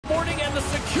and the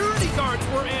security guards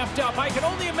were amped up. I can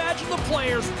only imagine the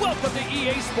players. Welcome to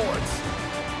EA Sports.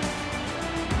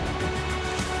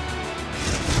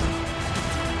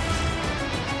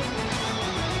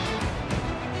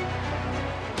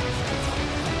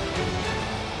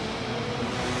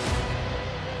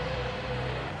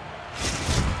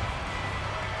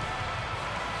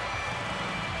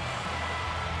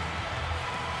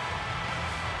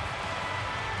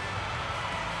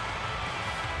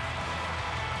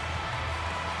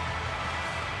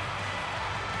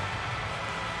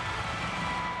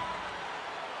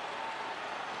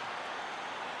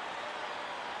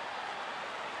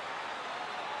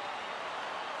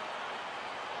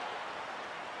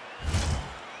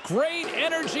 Great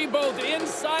energy both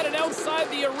inside and outside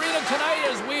the arena tonight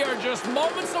as we are just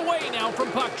moments away now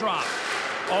from puck drop.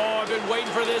 Oh, I've been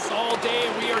waiting for this all day,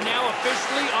 and we are now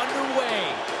officially underway.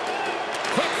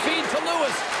 Quick feed to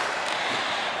Lewis.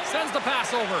 Sends the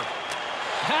pass over.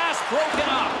 Pass broken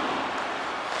up.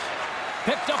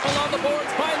 Picked up along the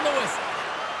boards by Lewis.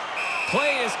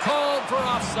 Play is called for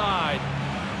offside.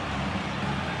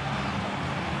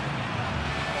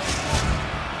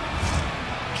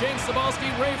 James Cybulski,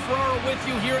 Ray Ferraro with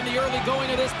you here in the early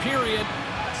going of this period.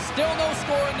 Still no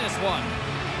score in this one.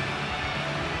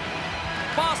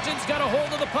 Boston's got a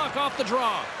hold of the puck off the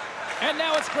draw. And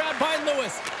now it's grabbed by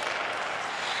Lewis.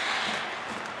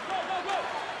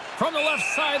 From the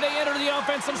left side, they enter the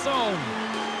offensive zone.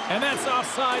 And that's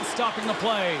offside, stopping the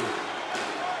play.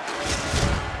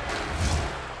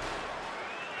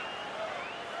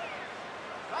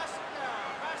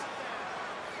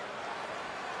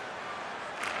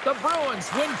 The Bruins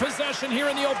win possession here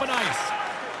in the open ice.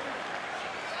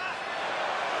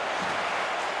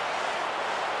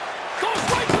 Goes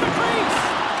right to the crease.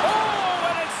 Oh,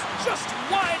 and it's just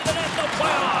wide of the net, no play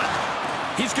on.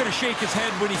 He's going to shake his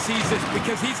head when he sees this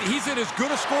because he's in as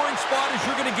good a scoring spot as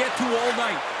you're going to get to all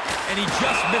night. And he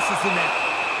just misses the net.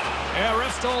 Yeah,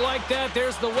 refs don't like that.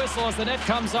 There's the whistle as the net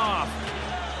comes off.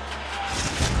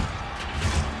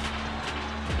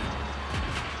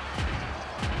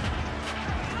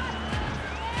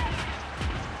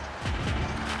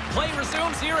 Play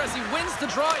resumes here as he wins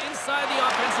the draw inside the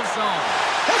offensive zone.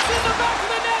 It's in the back of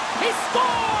the net. He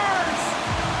scores!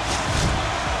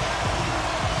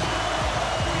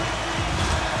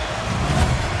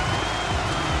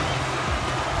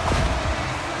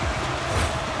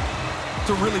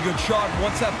 It's a really good shot.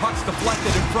 Once that puck's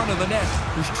deflected in front of the net,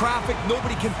 there's traffic.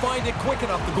 Nobody can find it quick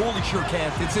enough. The goalie sure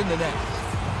can't. It's in the net.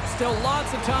 Still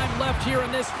lots of time left here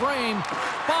in this frame.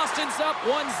 Boston's up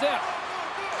 1-0.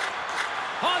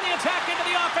 On the attack into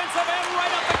the offensive end,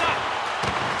 right up the gut.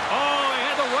 Oh, he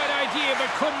had the right idea, but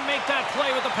couldn't make that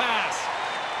play with the pass.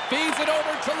 Feeds it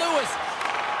over to Lewis.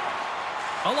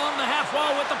 Along the half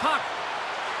wall with the puck.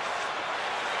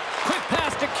 Quick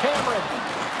pass to Cameron.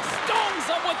 Stones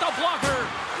him with the blocker.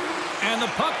 And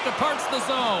the puck departs the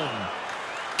zone.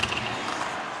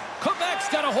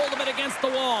 Quebec's got a hold of it against the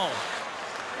wall.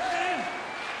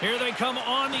 Here they come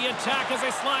on the attack as they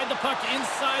slide the puck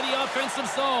inside the offensive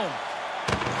zone.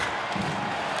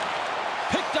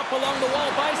 Picked up along the wall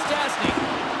by Stastny.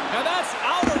 Now that's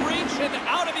out of reach and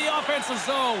out of the offensive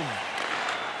zone.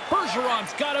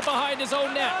 Bergeron's got it behind his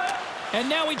own net. And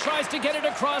now he tries to get it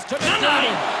across to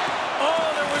McDavid.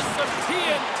 Oh, there was some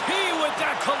TNT with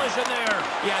that collision there.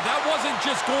 Yeah, that wasn't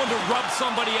just going to rub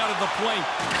somebody out of the play.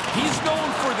 He's known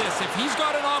for this. If he's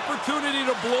got an opportunity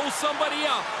to blow somebody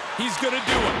up, he's going to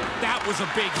do it. That was a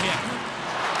big hit.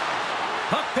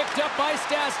 Puck picked up by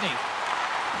Stastny.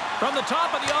 From the top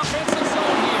of the offensive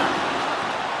zone here.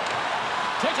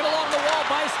 Taken along the wall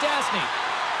by Stastny.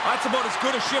 That's about as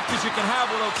good a shift as you can have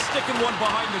without sticking one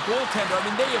behind the goaltender. I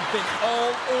mean, they have been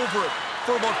all over it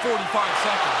for about 45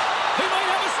 seconds. He might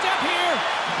have a step here.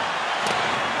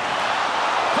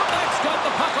 Quebec's got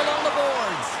the puck along the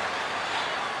boards.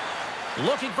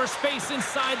 Looking for space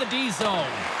inside the D zone.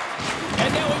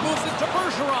 And now he moves it to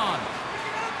Bergeron.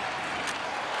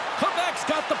 Quebec's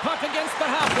got the puck against the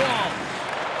half wall.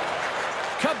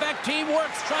 Quebec team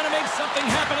works trying to make something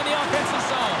happen in the offensive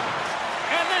zone.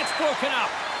 And that's broken up.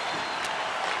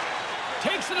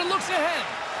 Takes it and looks ahead.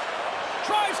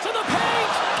 Drives to the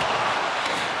paint.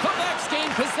 Quebec's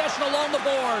gained possession along the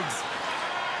boards.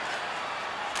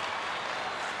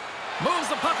 Moves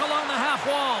the puck along the half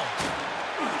wall.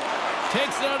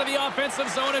 Takes it out of the offensive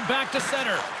zone and back to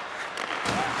center.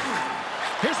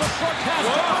 Here's a short pass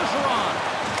to Bergeron.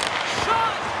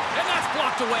 Shot! And that's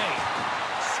blocked away.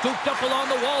 Scooped up along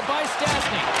the wall by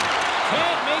Stastny.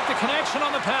 Can't make the connection on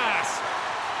the pass.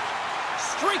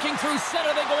 Streaking through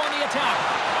center, they go on the attack.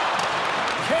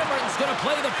 Cameron's going to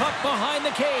play the puck behind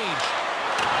the cage.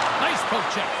 Nice poke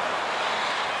check.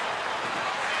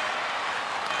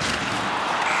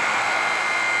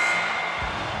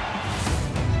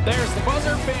 There's the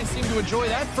buzzer. Fans seem to enjoy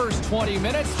that first 20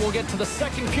 minutes. We'll get to the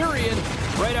second period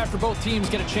right after both teams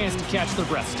get a chance to catch their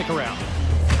breath. Stick around.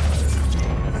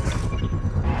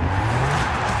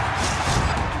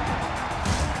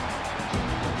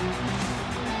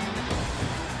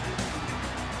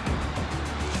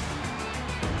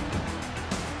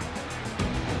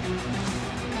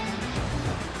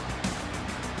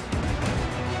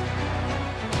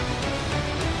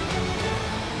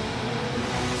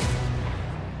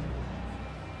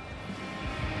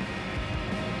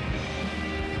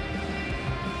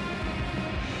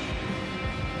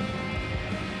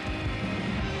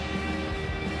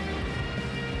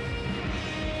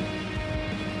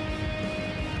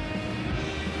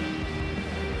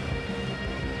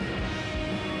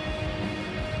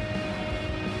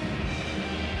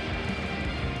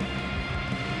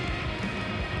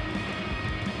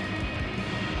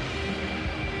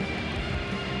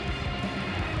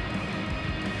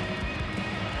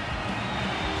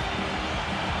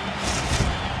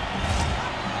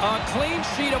 A clean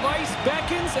sheet of ice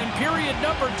beckons, and period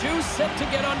number 2 set to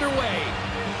get underway.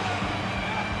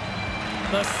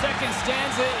 The second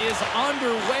stanza is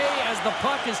underway as the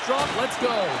puck is dropped. Let's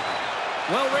go.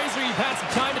 Well, Razor, you've had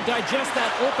some time to digest that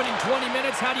opening 20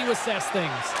 minutes. How do you assess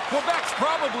things? Quebec's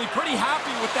probably pretty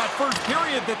happy with that first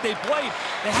period that they played.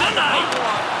 They haven't played a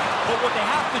lot, but what they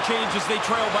have to change is they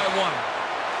trail by 1.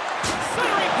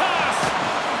 Centering pass.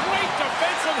 Great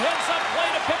defensive heads-up play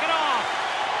to pick it off.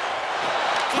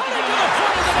 Cutting to the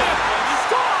front of the net.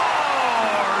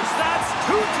 Scores! That's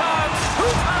 2 times.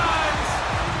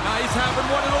 Now he's having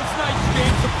one of those nights,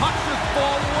 James. The puck's just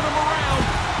following him around.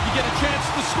 You get a chance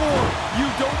to score. You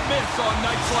don't miss on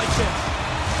nights like this.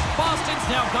 Boston's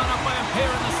now gone up by a pair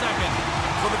in the second.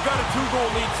 So they've got a 2-goal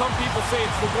lead. Some people say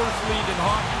it's the worst lead in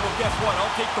hockey. Well, guess what?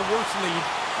 I'll take the worst lead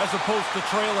as opposed to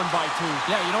trailing by 2.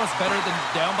 Yeah, you know what's better than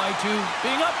down by 2?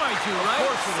 Being up by 2, right?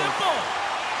 Of course it is. Simple.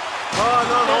 Oh,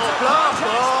 no, no, Contact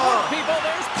sport, people.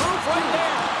 There's proof right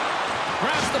there.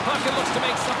 Grabs the puck and looks to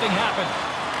make something happen.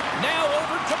 Now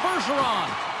over to Bergeron.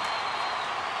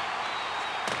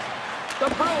 The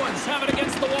Bruins have it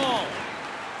against the wall.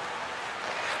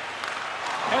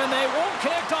 And they won't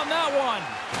connect on that one.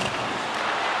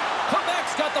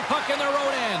 Quebec's got the puck in their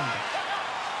own end.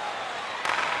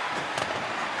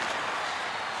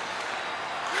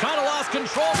 Kind of lost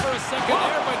control for a second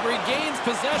there, but regains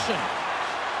possession.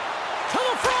 To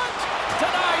the front.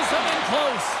 Denies him in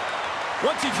close.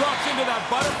 Once he drops into that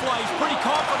butterfly, he's pretty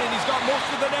confident he's got most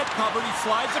of the net covered. He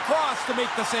slides across to make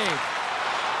the save.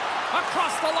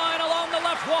 Across the line along the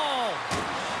left wall.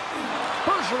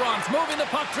 Bergeron's moving the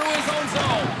puck through his own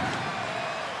zone.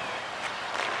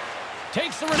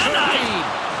 Takes the return feed.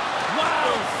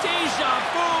 Wow, deja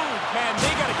vu. Man,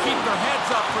 they got to keep their heads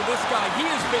up for this guy. He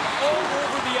has been all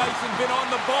over the ice and been on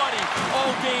the body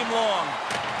all game long.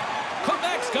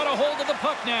 Quebec's got a hold of the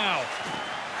puck now.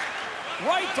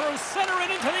 Right through center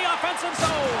and into the offensive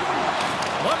zone.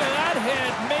 Look at that hit.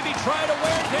 Maybe try to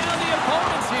wear down the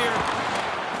opponents here.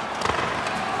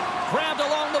 Grabbed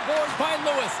along the boards by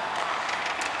Lewis.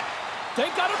 They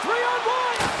got a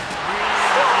 3-on-1.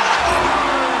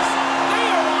 They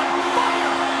are on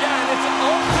fire. Yeah, and it's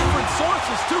all different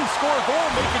sources, too. Score a goal,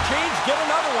 make a change, get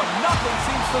another one. Nothing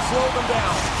seems to slow them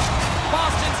down.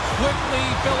 Boston's quickly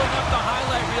filling up the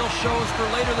highlight reel shows for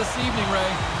later this evening, Ray.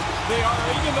 They are,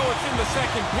 even though it's in the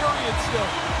second period still,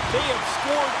 they have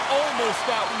scored almost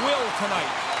at will tonight.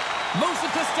 Moves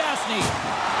it to Stastny.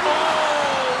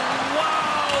 Oh,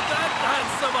 wow, that had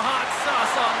some hot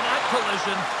sauce on that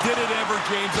collision. Did it ever,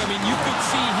 James? I mean, you could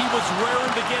see he was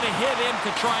raring to get a hit in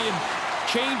to try and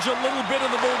change a little bit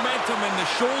of the momentum, and the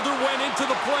shoulder went into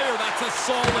the player. That's a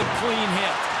solid, clean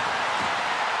hit.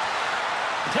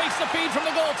 Takes the feed from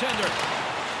the goaltender.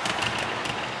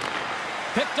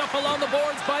 Picked up along the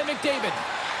boards by McDavid.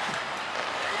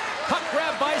 Puck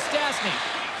grab by Stastny.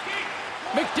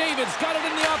 McDavid's got it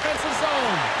in the offensive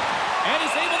zone. And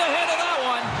he's able to handle that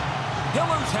one.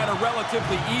 Hiller's had a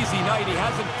relatively easy night. He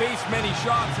hasn't faced many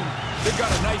shots, and they've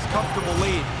got a nice, comfortable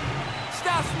lead.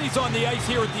 Stastny's on the ice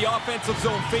here at the offensive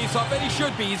zone faceoff, and he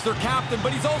should be. He's their captain,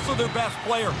 but he's also their best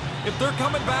player. If they're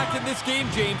coming back in this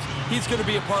game, James, he's going to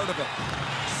be a part of it.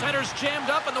 Center's jammed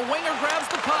up, and the winger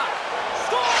grabs the puck.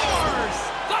 Scores!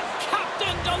 The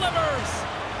captain delivers!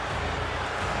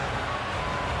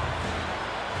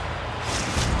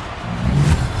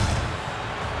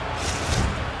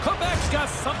 Quebec's got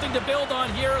something to build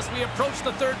on here as we approach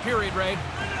the third period, Ray.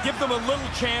 Give them a little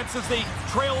chance as they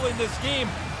trail in this game,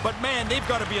 but man, they've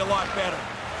got to be a lot better.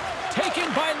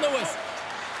 Taken by Lewis.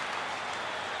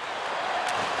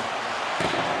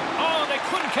 Oh, they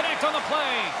couldn't connect on the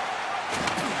play.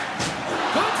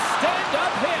 Good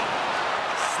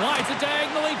Slides it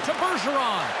diagonally to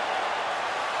Bergeron.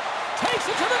 Takes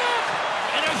it to the net.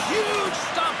 And a huge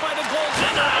stop by the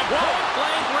goaltender at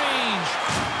point-blank range.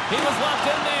 He was left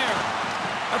in there.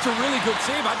 That's a really good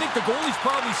save. I think the goalie's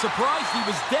probably surprised he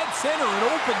was dead center and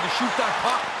open to shoot that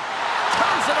puck.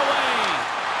 Turns it away.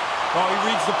 Oh,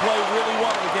 he reads the play really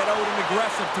well to get out and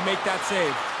aggressive to make that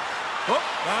save. Oh,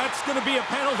 that's going to be a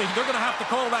penalty. They're going to have to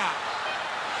call that.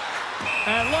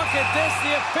 And look at this.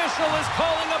 The official is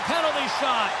calling a penalty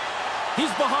shot.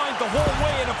 He's behind the whole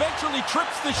way and eventually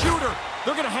trips the shooter.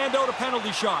 They're going to hand out a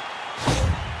penalty shot.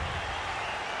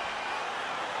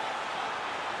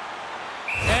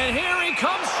 And here he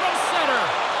comes from center.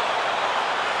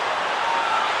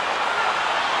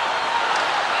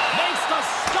 Makes the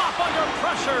stop under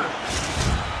pressure.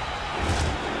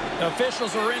 The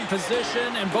officials are in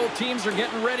position, and both teams are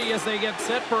getting ready as they get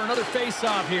set for another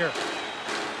face-off here.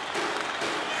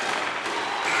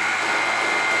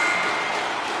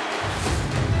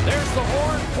 There's the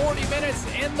horn, 40 minutes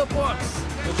in the books.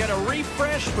 We'll get a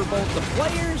refresh for both the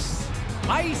players,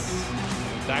 ice.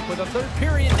 Back with a third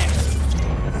period next.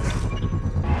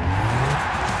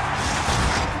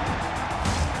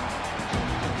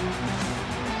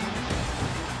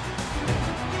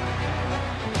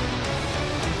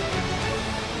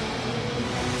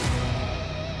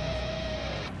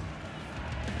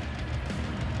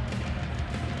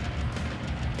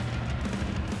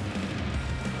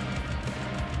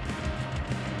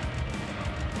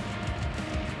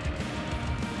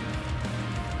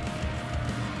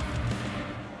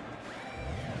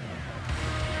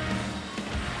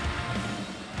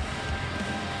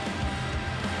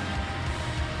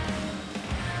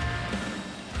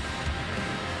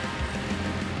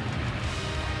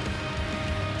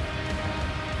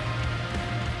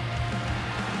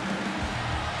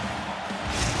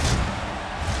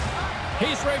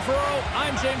 He's Ray Ferraro,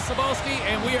 I'm James Cybulski,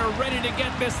 and we are ready to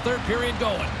get this third period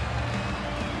going.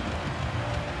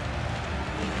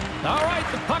 All right,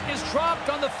 the puck is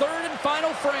dropped on the third and final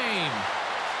frame.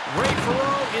 Ray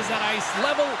Ferraro is at ice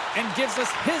level and gives us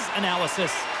his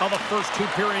analysis of the first two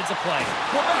periods of play.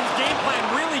 Quebec's game plan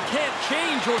really can't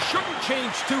change or shouldn't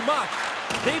change too much.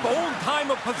 They've owned time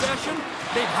of possession.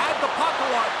 They've had the puck a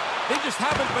lot. They just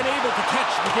haven't been able to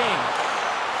catch the game.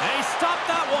 And he stopped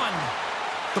that one.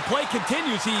 The play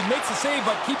continues. He makes a save,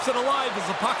 but keeps it alive as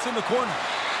the puck's in the corner.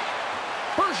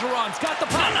 Bergeron's got the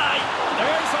puck.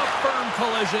 There's a firm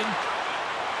collision.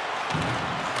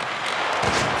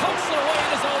 Pumps it away in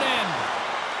his own end.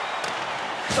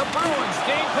 The Bruins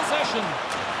gain possession.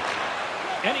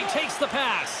 And he takes the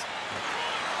pass.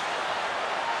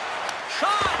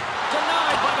 Shot!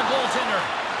 Denied by the goaltender.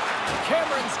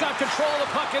 Cameron's got control of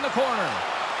the puck in the corner.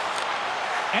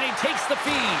 And he takes the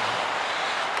feed.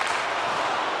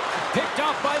 Picked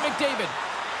off by McDavid.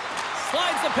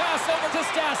 Slides the pass over to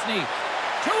Stastny.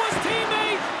 To his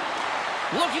teammate.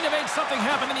 Looking to make something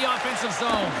happen in the offensive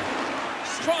zone.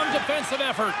 Strong defensive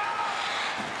effort.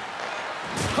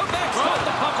 Quebec's got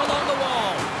the puck along the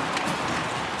wall.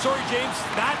 Sorry, James.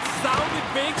 That sounded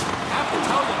big. I have to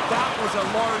tell you, that was a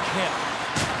large hit.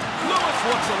 Lewis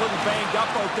looks a little banged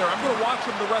up out there. I'm going to watch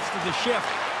him the rest of the shift.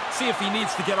 See if he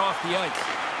needs to get off the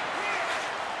ice.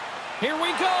 Here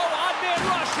we go. Odd man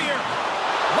rush here.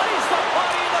 Lays the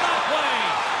body into that play.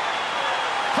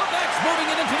 Quebec's moving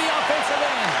it into the offensive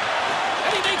end.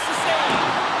 And he makes the save.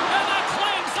 And that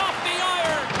clangs off the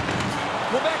iron.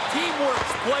 Quebec teamwork.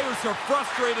 Players are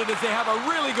frustrated as they have a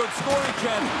really good scoring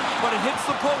chance, but it hits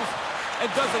the post and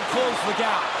doesn't close the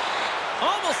gap.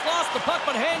 Almost lost the puck,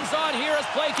 but hangs on here as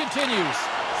play continues.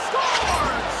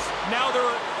 Scores! Now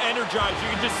they're energized. You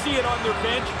can just see it on their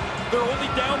bench. They're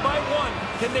only down by one.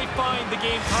 Can they find the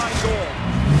game-tying goal?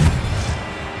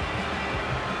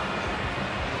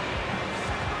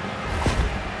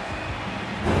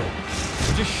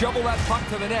 Just shovel that puck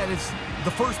to the net is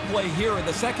the first play here, and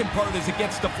the second part is it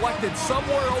gets deflected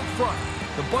somewhere out front.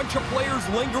 The bunch of players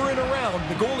lingering around.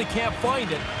 The goalie can't find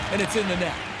it, and it's in the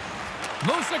net.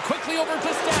 Moves it quickly over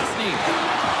to Stastny.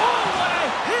 Oh, what a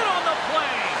hit on the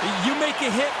play! You make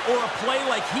a hit or a play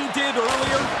like he did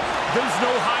earlier, there's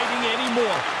no hiding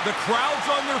anymore. The crowd's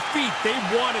on their feet. They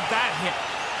wanted that hit.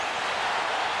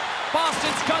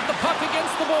 Boston's got the puck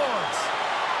against the boards.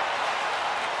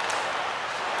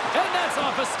 And that's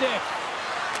off a stick.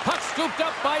 Puck scooped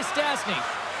up by Stastny.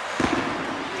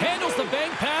 Handles the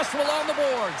bank pass from along the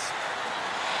boards.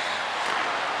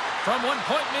 From one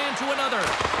point man to another.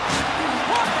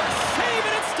 What a save,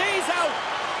 and it stays out.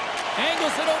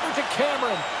 Angles it over to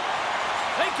Cameron.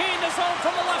 They gain the zone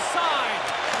from the left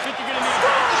side. I think you're going to need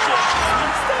a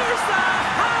Scores! There's the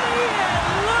high,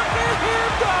 and look at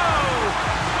him go!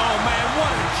 Oh, man,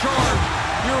 what a charge.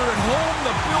 You're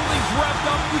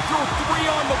locked up, you throw 3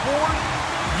 on the board,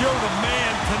 you're the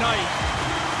man tonight.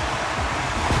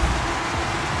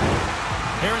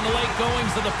 Here in the late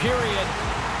goings of the period,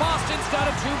 Boston's got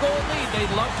a 2-goal lead.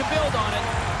 They'd love to build on it.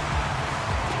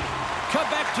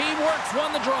 Quebec team works,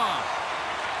 won the draw.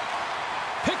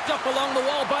 Picked up along the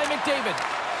wall by McDavid.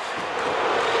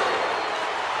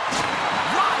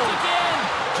 Rocked again.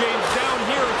 James, down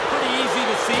here, it's pretty easy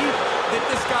to see that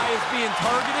this guy is being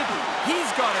targeted. He's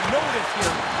got to notice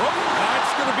here. Oh,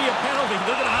 that's going to be a penalty.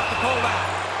 They're going to have to call that.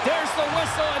 There's the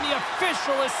whistle, and the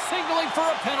official is signaling for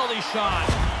a penalty shot.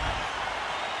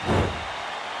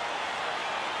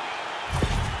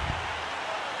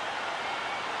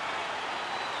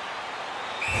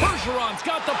 Bergeron's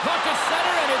got the puck at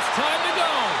center, and it's time to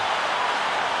go.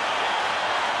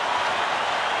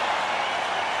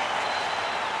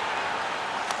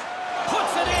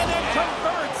 Puts it in and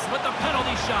converts with the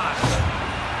penalty shot.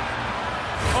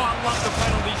 Oh, I love the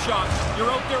penalty shot. You're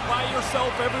out there by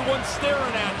yourself, everyone's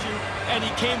staring at you, and he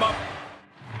came up.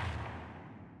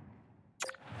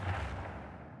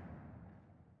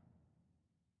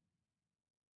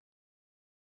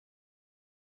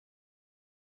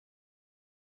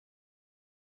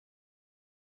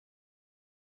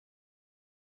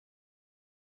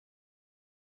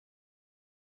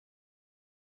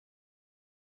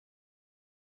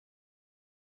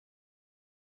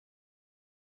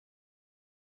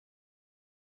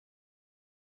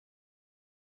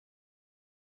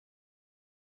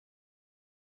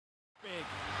 Big.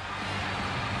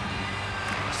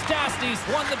 Stastny's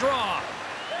won the draw.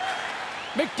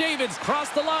 McDavid's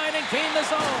crossed the line and gained the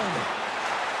zone.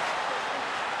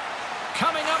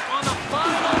 Coming up on the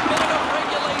final minute of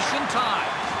regulation time.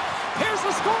 Here's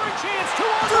the scoring chance. 2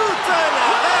 on 1.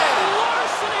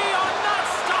 Larceny on that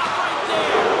stop right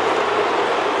there.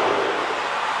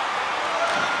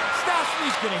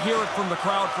 Stastny's going to hear it from the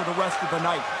crowd for the rest of the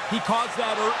night. He caused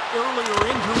that earlier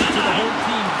injury to the home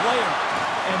team player,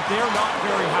 and they're not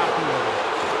very happy with it.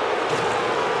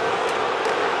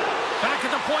 Back at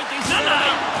the point, they set it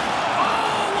up.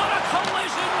 Oh, what a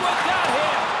collision with that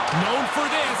hit. Known for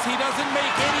this, he doesn't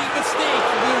make any mistake.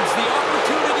 Leaves the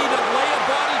opportunity to lay a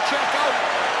body check out,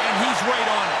 and he's right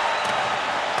on it.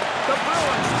 The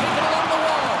Bruins take it along the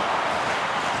wall.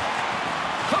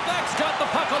 Quebec's got the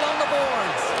puck along the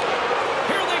boards.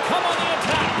 Here they come on the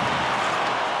attack.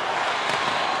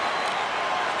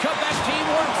 Quebec team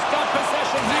works, got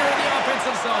possession here in the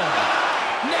offensive zone.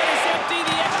 Net is empty.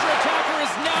 The extra attacker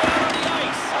is now out on the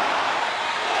ice.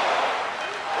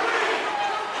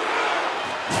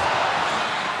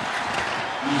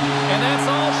 And that's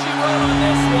all she wrote on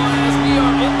this one as we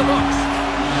are in the books.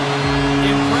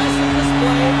 Impressive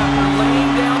display after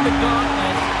laying down the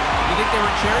gauntlet. You think they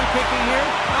were cherry picking here?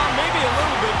 Maybe a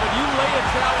little bit, but you lay a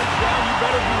challenge down, you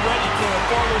better be ready to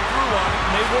follow through on it,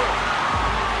 and they were.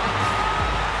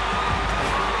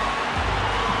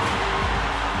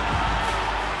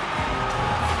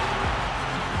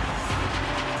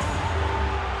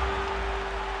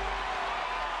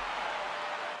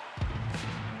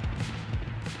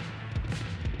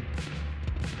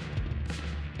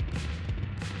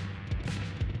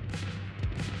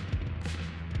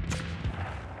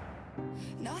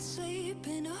 Not sleep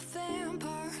in a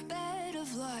vampire bed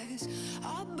of lies.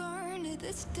 I'll burn at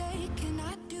the stake and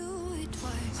I do it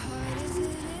twice. Hard as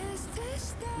it is to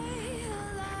stay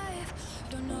alive,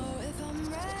 don't know if I'm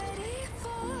ready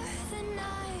for the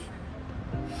night.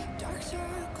 Dark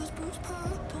circles, bruised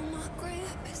purple, my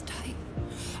grip is tight.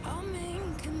 I'm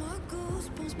inking my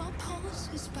goosebumps, my pulse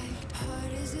is spiked.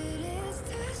 Hard as it is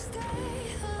to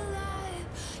stay alive,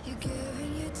 you give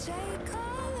and you take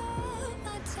all of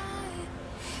my time.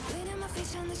 Leaning my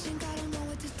face on the sink, I don't know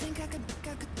what to think. I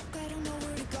don't know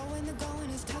where to go when the going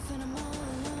is tough and I'm all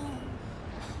alone.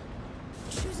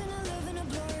 Choosing to live in a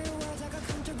blurry world, I got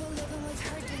comfortable living with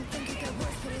hurt. Didn't think it got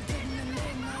worse, but it didn't, and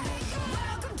made my head go.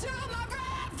 Welcome to my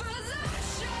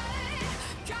revolution.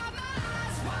 Got my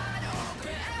eyes wide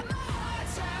open and my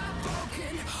heart's half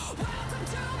broken. Welcome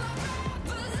to my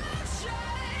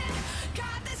revolution.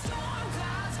 Got the storm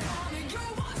clouds coming, you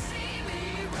won't see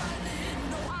me running.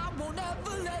 No, I won't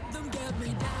ever let them get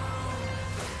me down.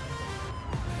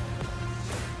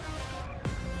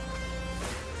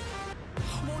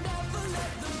 Won't ever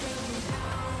let them get me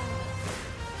down.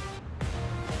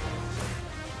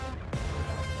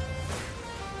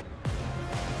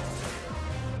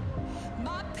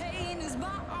 My pain is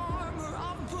my armor,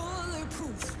 I'm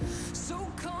bulletproof.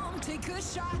 So come take a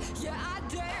shot, yeah, I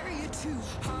dare you to.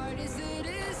 Hard as it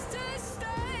is to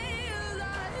stay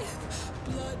alive,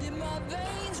 blood in my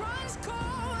veins runs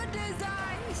cold as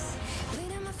ice.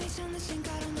 Leaning my face on the sink,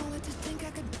 I don't know what to think. I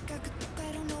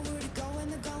don't know where to go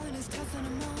myself and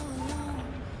I'm all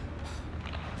alone.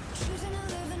 Choosing to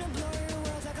live in a blurry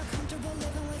world, I got comfortable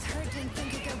living with hurt. Didn't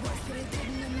think it got worse, but it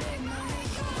didn't. It made my head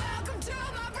go. Welcome to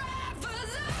my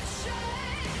revolution.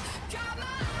 Got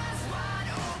my eyes wide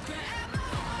open and my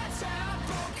heart's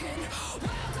heartbroken.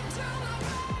 Welcome to my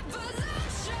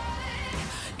revolution.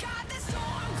 Got the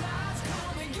storm clouds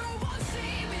coming, you won't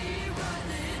see me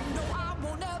running. No, I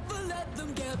won't ever let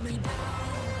them get me down.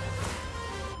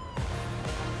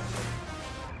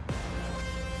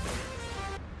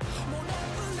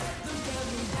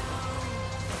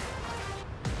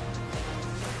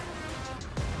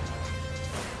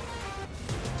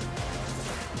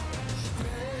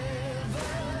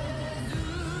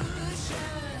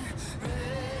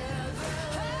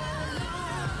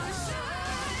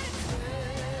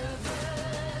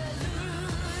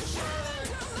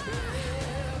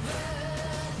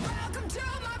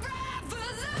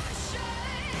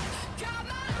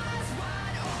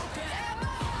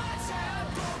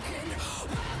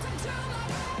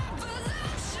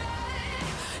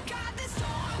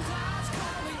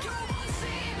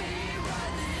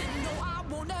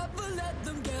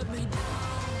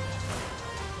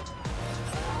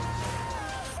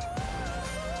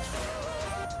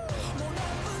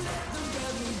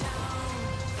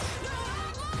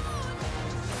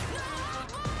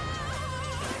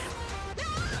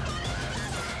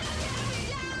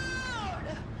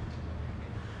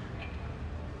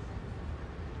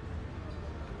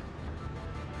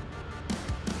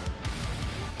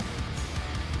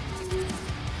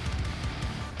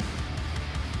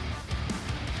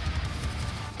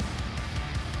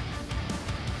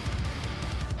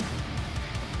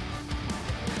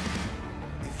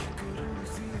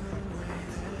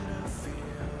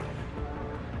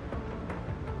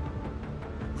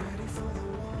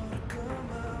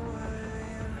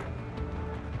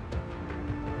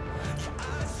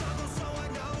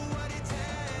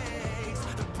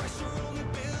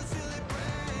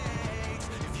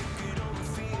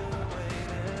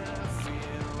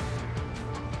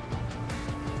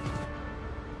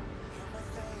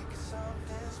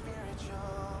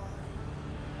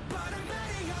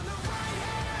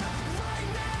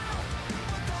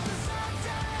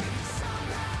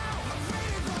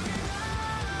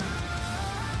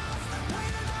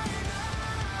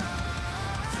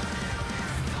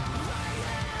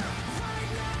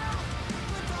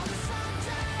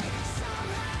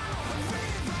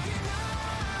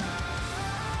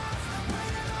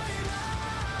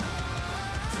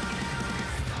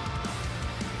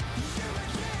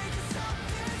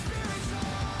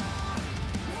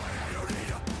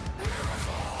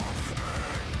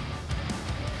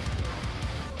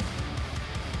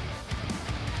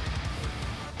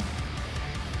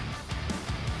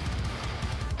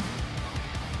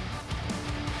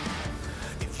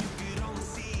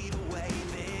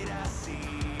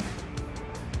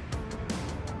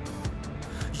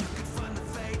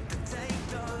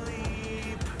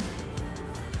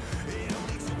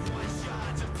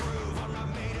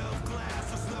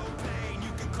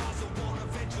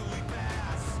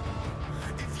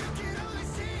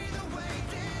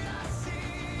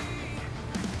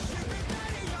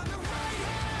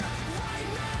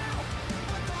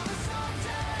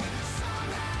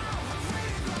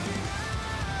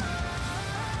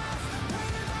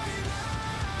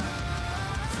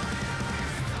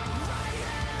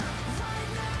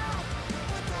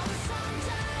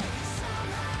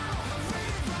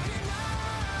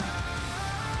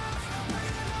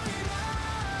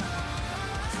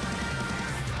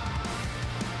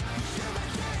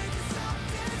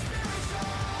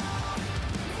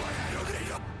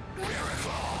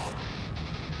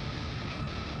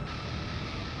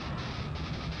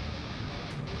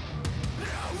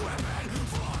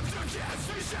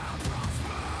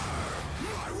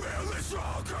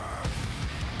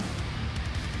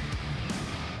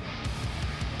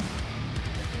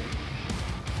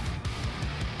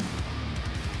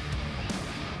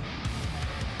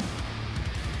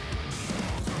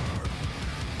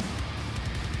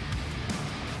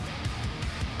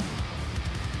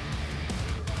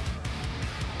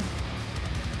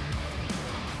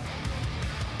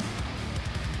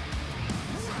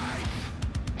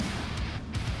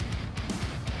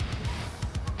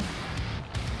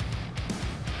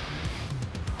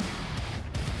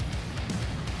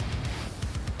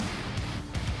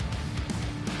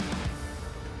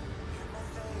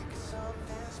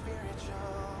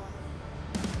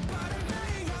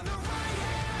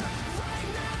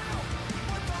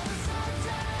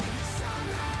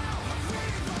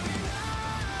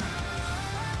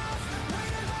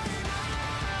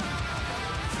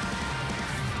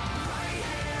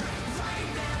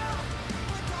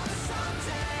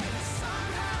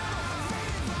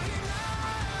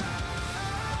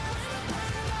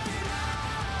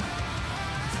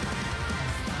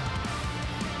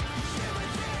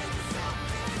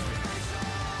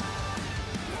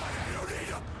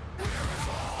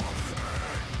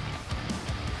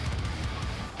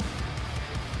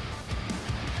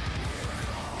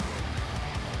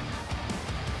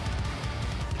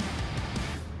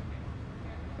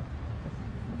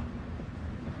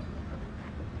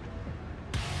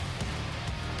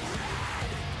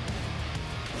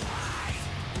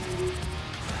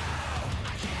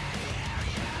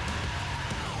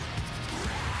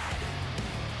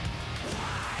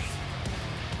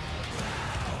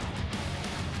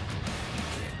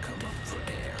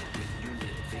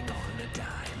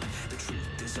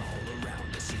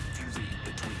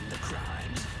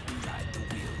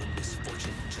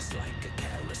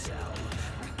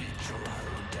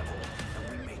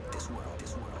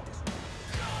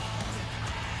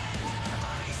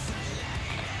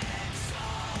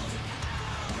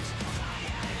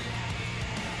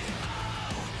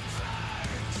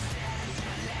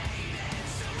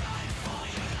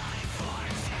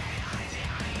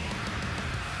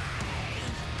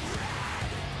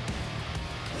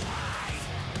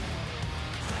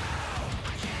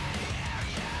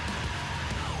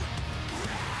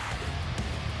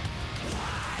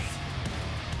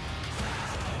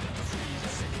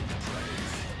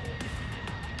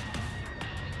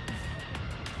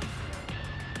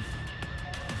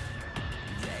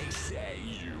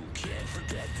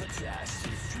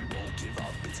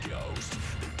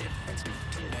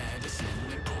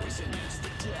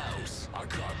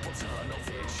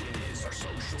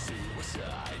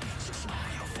 side. So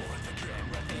smile for the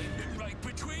camera, aim it right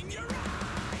between your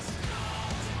eyes.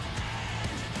 Cold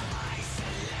and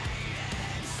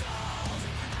isolated, sold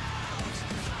out,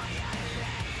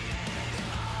 violated,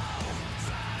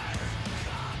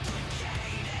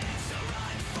 overcomplicated. So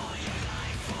run for your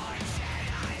life or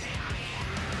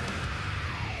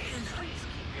Please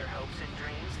keep your hopes and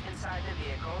dreams inside the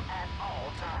vehicle at all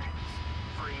times.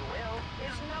 Free will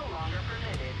is no longer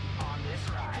permitted on this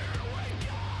ride.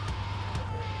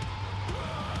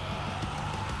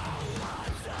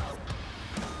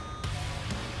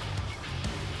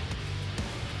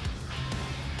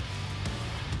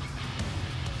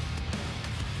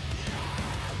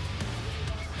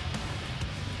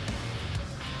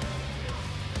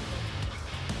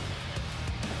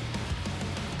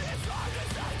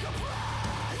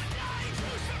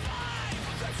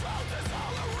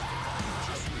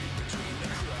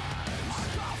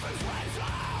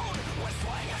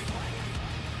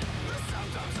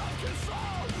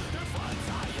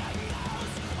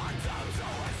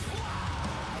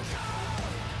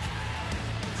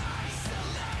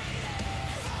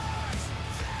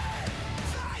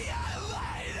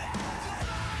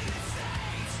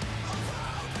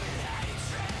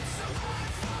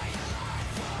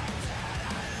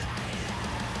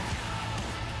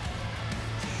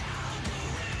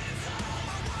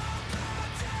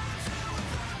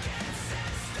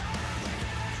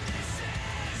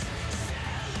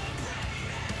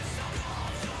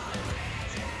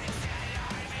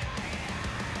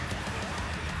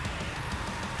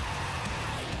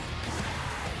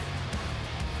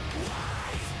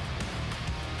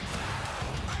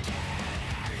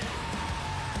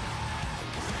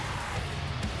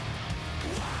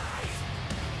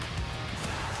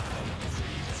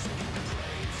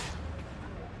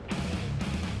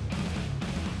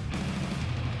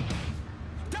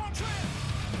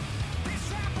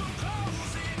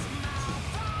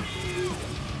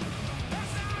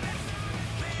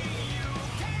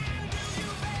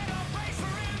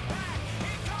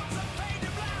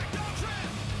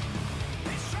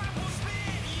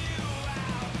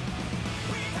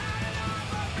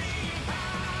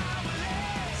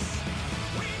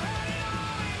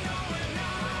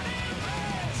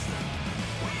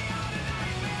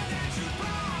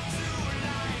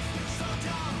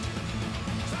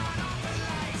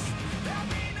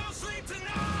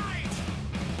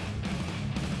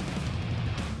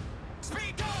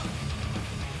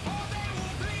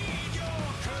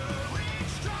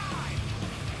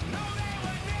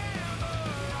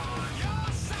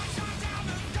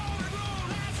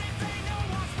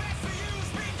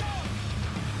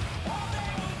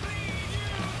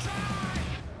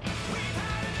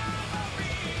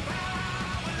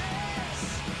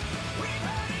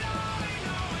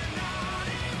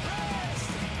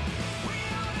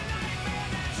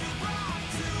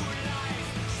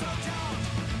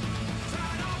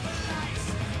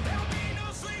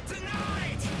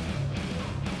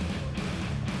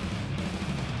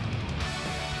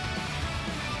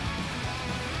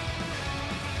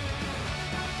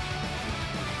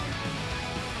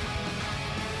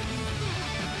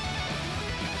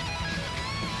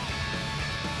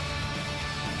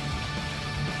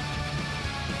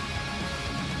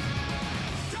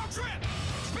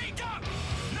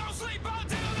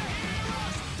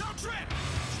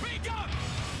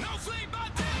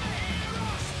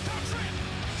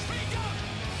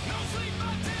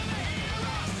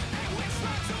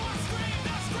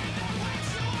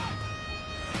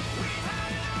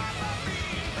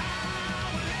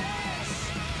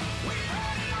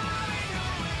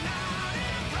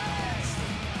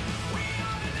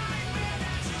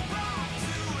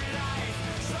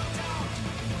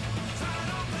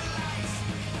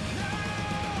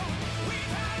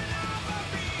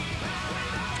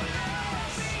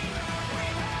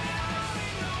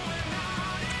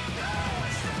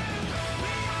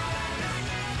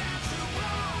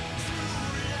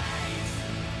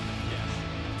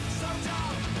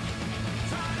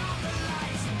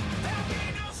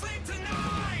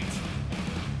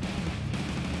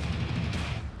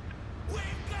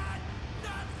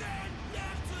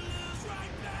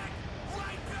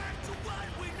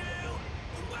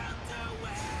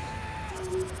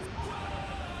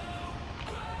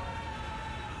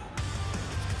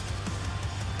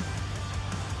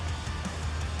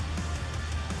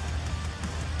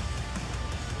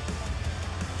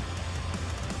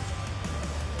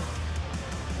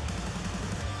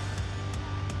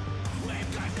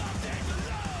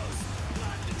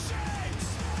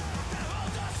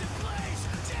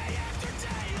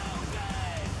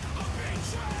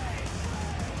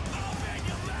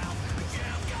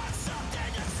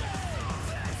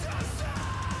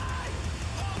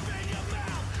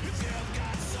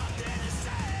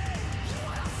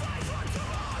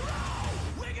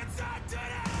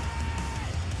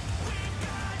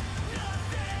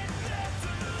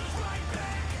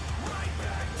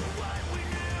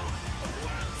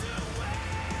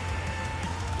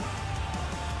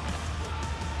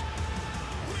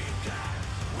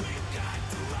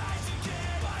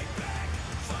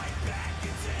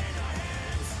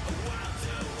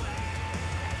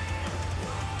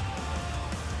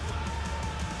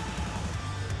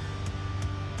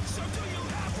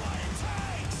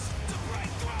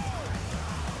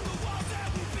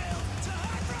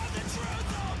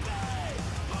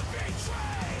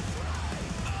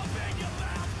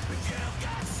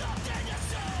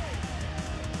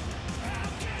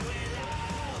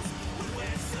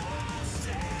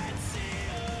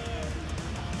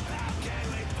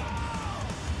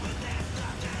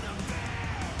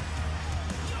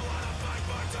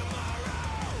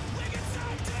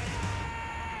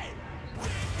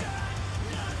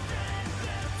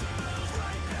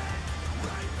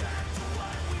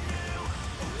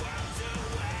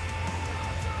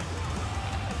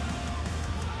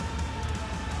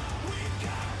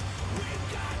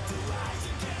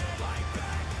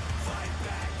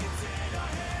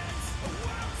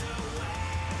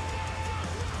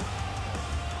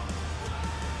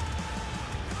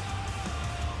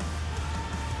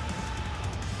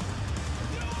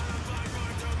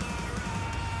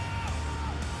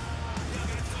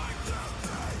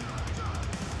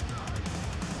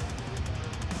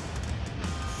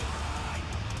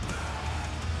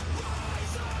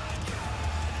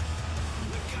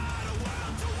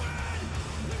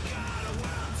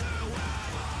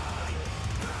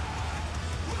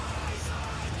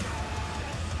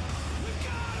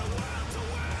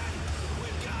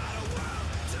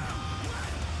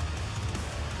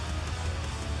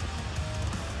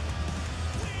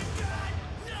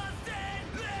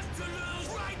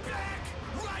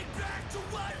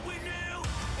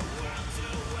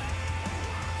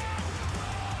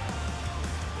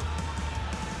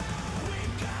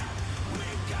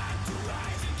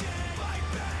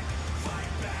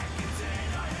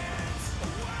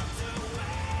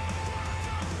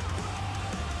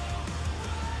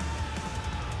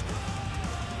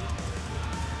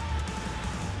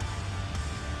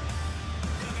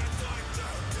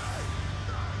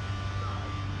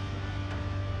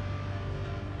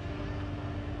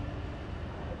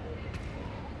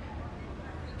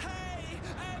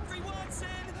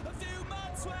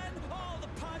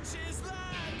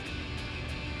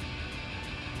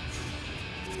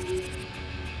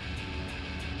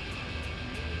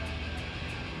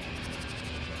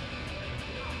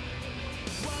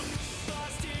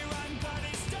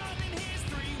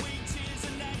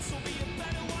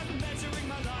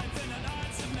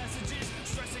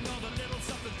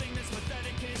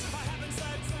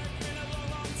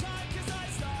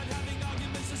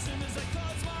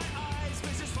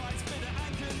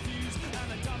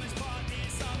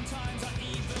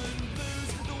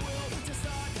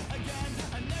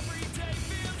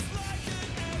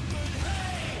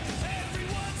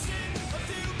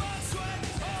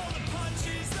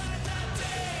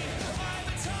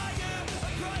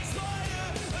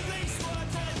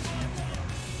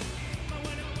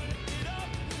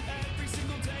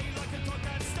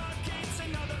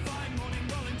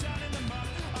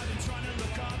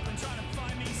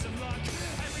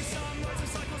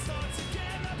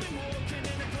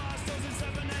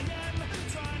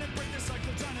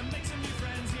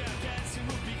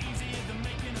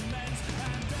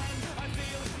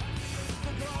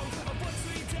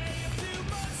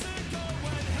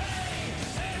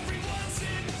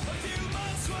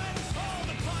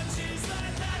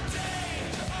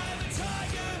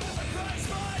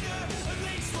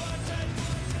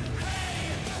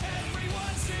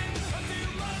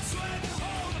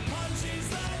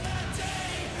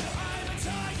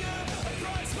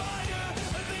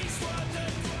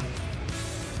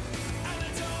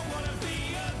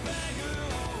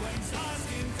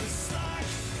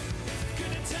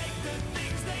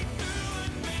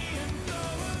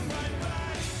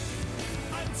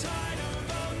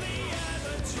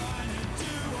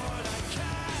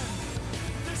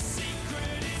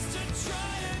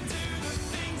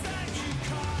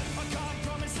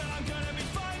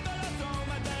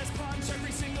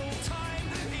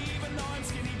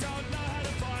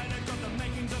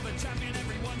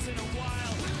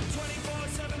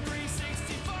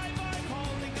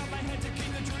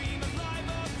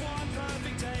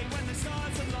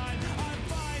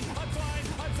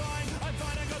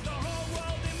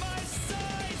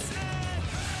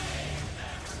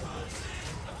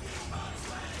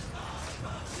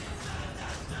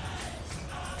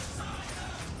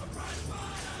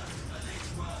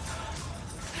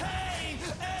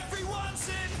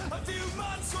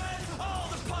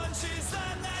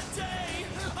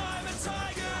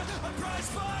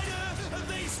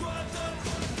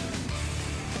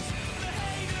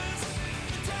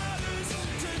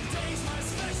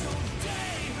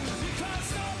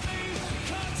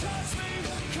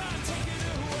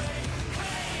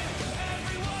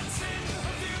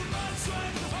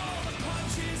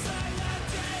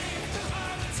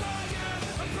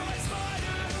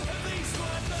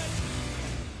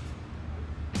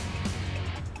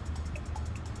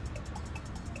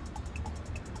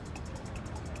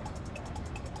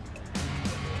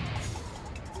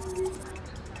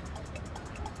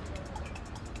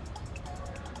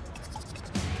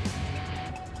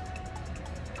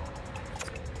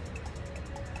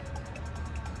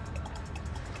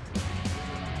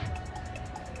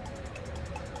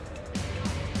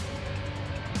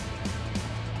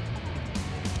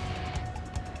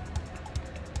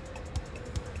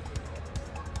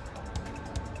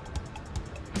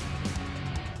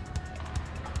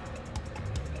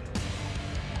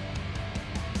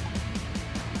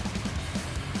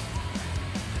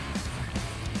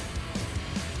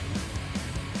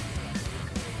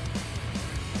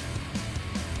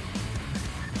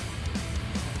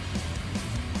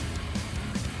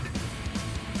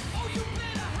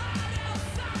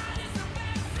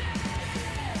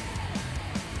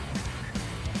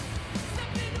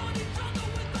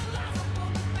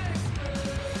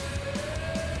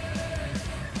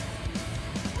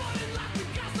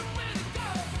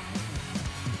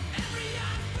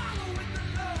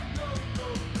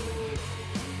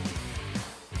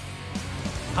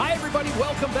 everybody.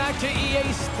 Welcome back to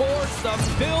EA Sports.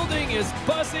 The building is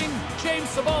buzzing. James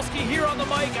Cybulski here on the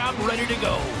mic. I'm ready to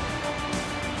go.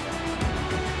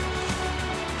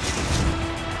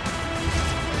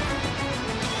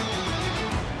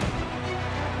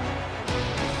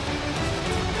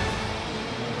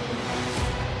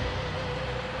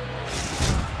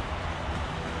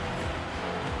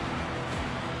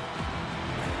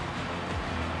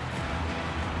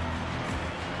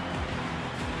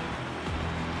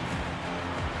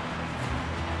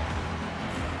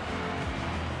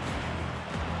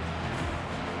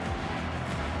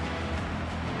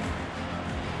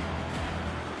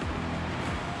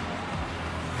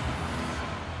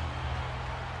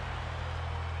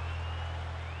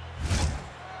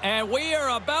 And we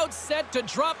are about set to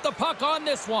drop the puck on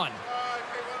this one.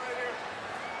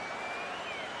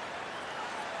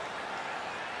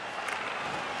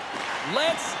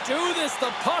 Let's do this.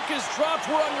 The puck is dropped.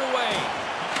 We're underway.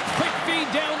 Quick feed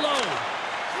down low.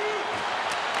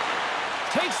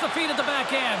 Takes the feed at the back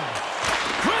end.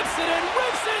 Grips it and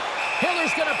rips it.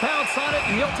 Hiller's going to pounce on it,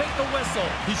 and he'll take the whistle.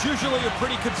 He's usually a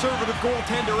pretty conservative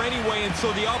goaltender anyway, and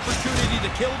so the opportunity to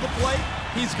kill the play,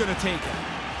 he's going to take it.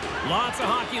 Lots of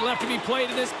hockey left to be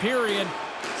played in this period.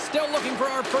 Still looking for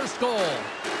our first goal.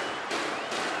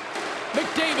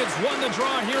 McDavid's won the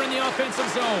draw here in the offensive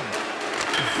zone.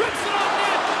 Rips it on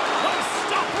net. What a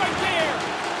stop right there.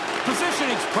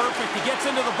 Positioning's perfect. He gets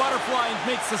into the butterfly and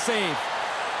makes the save.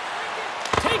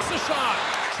 Takes a shot.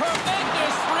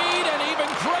 Tremendous read and even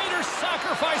greater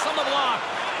sacrifice on the block.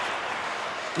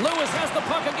 Lewis has the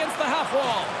puck against the half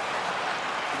wall.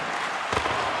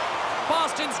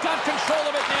 Boston's got control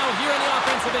of it now here in the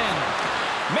offensive end.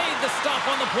 Made the stop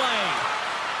on the play.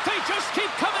 They just keep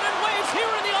coming in waves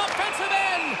here in the offensive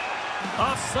end.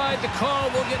 Offside the call.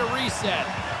 We'll get a reset.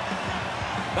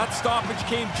 That stoppage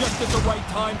came just at the right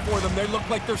time for them. They look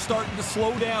like they're starting to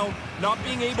slow down, not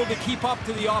being able to keep up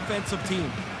to the offensive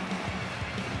team.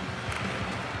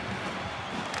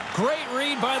 Great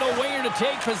read by the winger to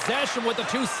take possession with the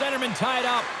two centermen tied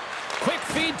up. Quick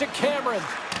feed to Cameron.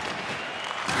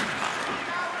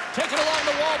 Taken along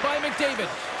the wall by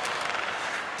McDavid.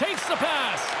 Takes the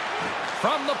pass.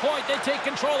 From the point, they take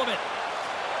control of it.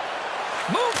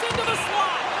 Moves into the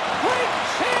slot. Great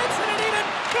chance and an even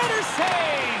better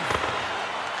save.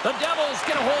 The Devils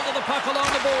get a hold of the puck along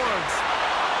the boards.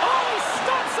 Oh, he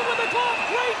stops it with a glove.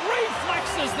 Great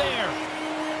reflexes there.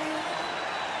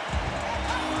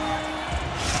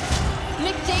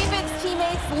 McDavid's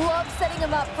teammates love setting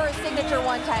him up for a signature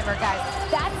one-timer, guys.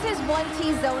 That's his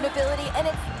 1T zone ability, and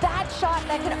it's that shot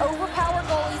that can overpower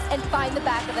goalies and find the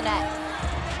back of the net.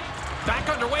 Back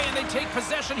underway, and they take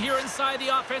possession here inside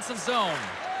the offensive zone.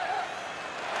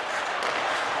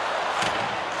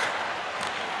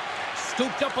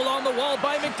 Scooped up along the wall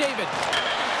by McDavid.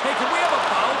 Hey, can we have a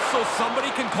bounce so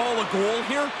somebody can call a goal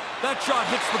here? That shot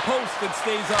hits the post and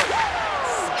stays out.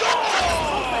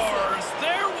 Scores!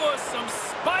 There was some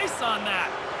spice on that.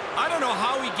 I don't know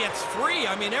how he gets free.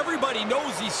 I mean, everybody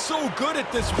knows he's so good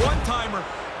at this one-timer.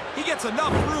 He gets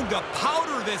enough room to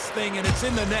powder this thing, and it's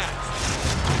in the net.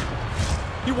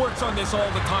 He works on this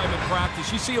all the time in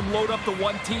practice. You see him load up the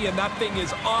 1T, and that thing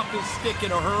is off his stick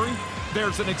in a hurry.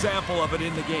 There's an example of it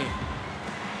in the game.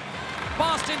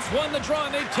 Boston's won the draw,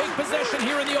 and they take possession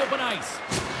here in the open ice.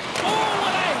 Oh,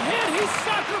 what a hit! He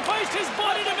sacrificed his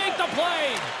body to make the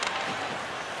play.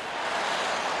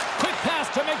 Quick pass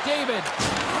to McDavid.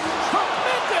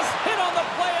 Tremendous hit on the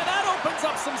play, and that opens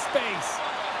up some space.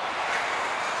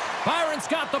 Byron's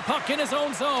got the puck in his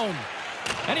own zone.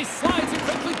 And he slides it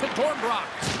quickly to Dornbrock.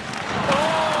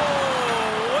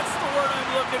 Oh, what's the word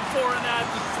I'm looking for in that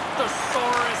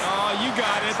thesaurus? Oh, you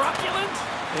got it. Truculent?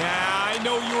 Yeah, I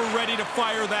know you were ready to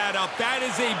fire that up. That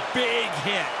is a big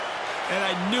hit. And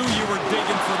I knew you were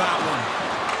digging for that one.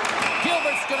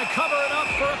 Gilbert's going to cover it up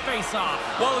for a face-off.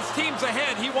 While his team's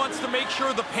ahead, he wants to make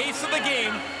sure the pace of the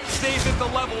game stays at the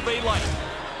level they like.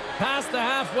 Past the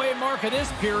halfway mark of this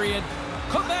period,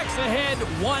 Quebec's ahead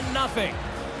 1-0.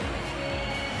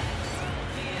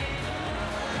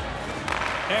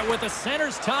 And with the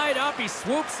centers tied up, he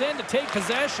swoops in to take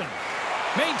possession.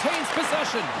 Maintains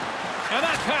possession. And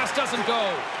that pass doesn't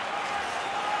go.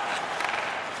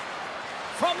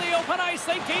 From the open ice,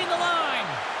 they gain the line.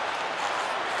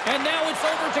 And now it's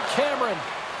over to Cameron.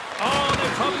 Oh, they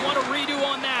probably want a redo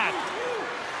on that.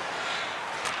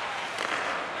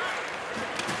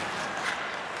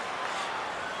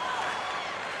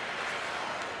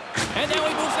 And now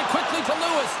he moves it quickly to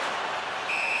Lewis.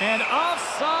 And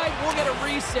offside, we'll get a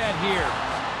reset here.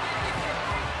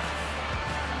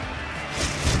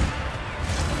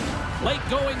 Late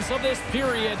goings of this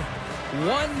period.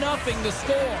 1-0 the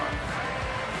score.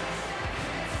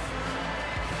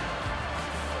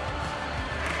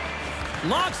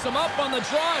 Locks them up on the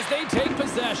draw as they take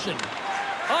possession.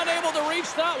 Unable to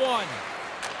reach that one.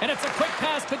 And it's a quick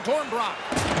pass to Dornbrock.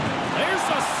 There's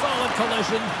a solid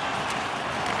collision.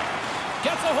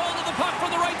 Gets a hold of the puck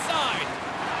from the right side.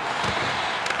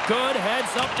 Good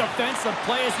heads-up defensive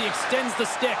play as he extends the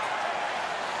stick.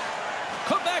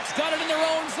 Quebec's got it in their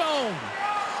own zone.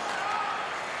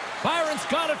 Byron's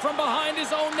got it from behind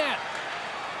his own net.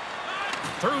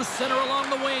 Through center along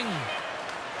the wing.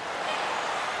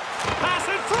 Pass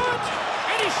in front!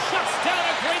 And he shuts down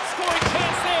a great scoring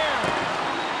chance there.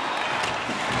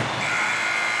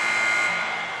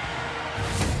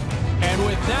 And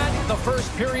with that, the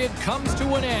first period comes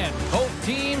to an end. Both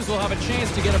teams will have a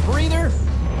chance to get a breather,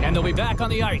 and they'll be back on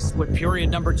the ice with period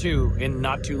number 2 in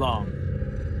not too long.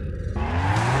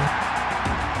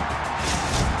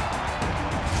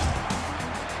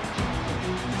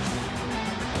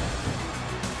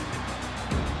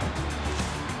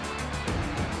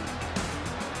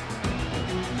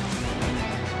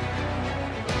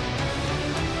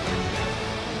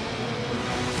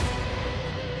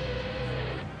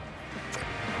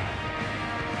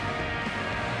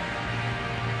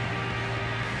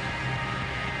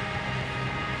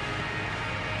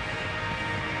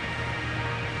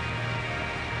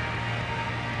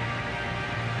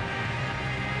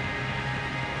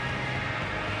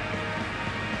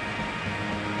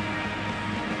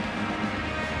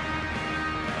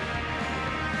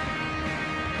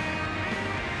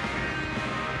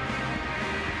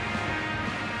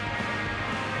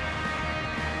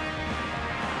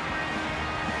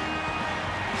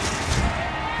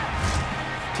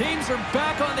 Teams are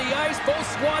back on the ice. Both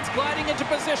squads gliding into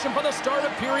position for the start of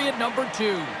period number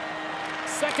 2.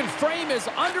 Second frame is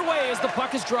underway as the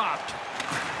puck is dropped.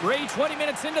 Ray, 20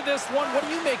 minutes into this one. What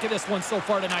do you make of this one so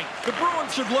far tonight? The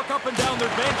Bruins should look up and down their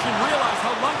bench and realize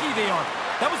how lucky they are.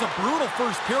 That was a brutal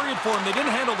first period for them. They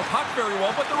didn't handle the puck very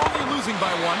well, but they're only losing by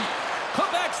 1.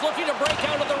 Quebec's looking to break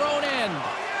out of their own end.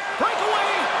 Breakaway!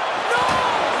 No!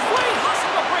 Great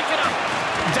hustle to break it up.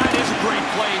 That is a great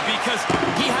play because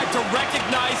he had to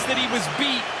recognize that he was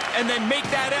beat and then make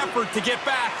that effort to get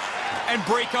back and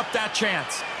break up that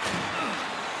chance.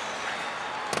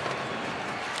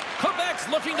 Quebec's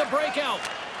looking to break out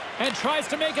and tries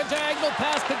to make a diagonal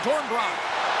pass to Dornbrock.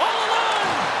 All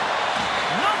alone!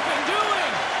 Nothing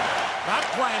doing! That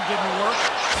plan didn't work.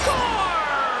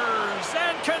 Scores!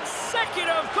 And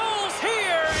consecutive goals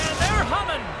here, and they're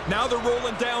humming. Now they're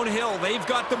rolling downhill. They've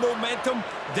got the momentum.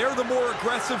 They're the more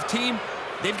aggressive team.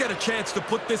 They've got a chance to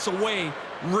put this away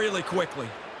really quickly.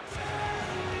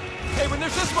 Hey, when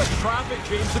there's this much traffic,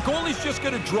 James, the goalie's just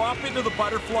going to drop into the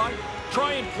butterfly,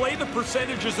 try and play the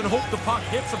percentages and hope the puck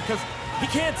hits him because he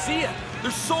can't see it.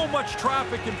 There's so much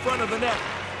traffic in front of the net.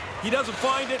 He doesn't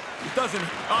find it. It doesn't.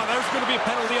 Oh, there's going to be a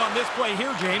penalty on this play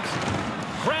here, James.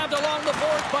 Grabbed along the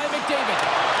boards by McDavid.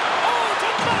 Oh,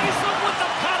 denies him with the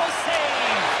paddle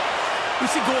save. We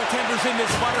see goaltenders in this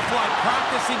butterfly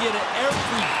practicing it at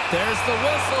every... There's the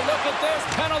whistle. Look at this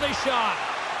penalty shot.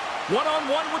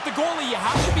 One-on-one with the goalie, you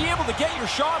have to be able to get your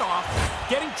shot off.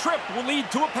 Getting tripped will lead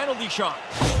to a penalty shot.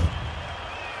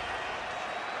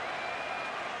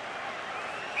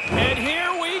 And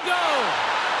here we go.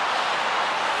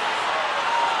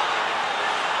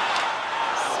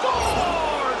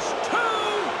 Scores!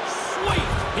 Too sweet.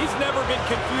 He's never been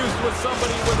confused with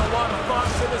somebody with a lot of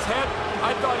thoughts in his head.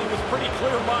 I thought he was pretty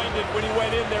clear-minded when he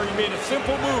went in there. He made a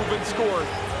simple move and scored.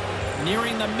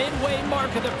 Nearing the midway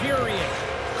mark of the period.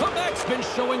 Quebec's been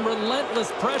showing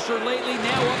relentless pressure lately,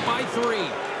 now up by 3.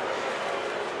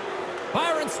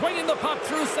 Byron swinging the puck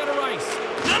through center ice.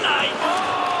 Tonight!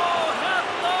 Oh,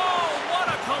 hello! What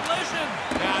a collision!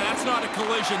 Yeah, that's not a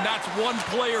collision. That's one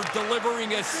player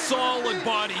delivering a solid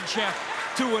body check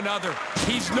to another.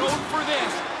 He's known for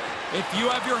this. If you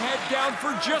have your head down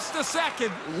for just a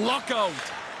second, look out.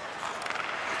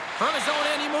 From his own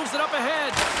end, he moves it up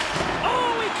ahead.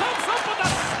 Oh, he comes up with a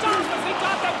stop as he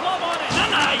got the glove on it.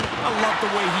 Tonight! I love the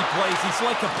way he plays. He's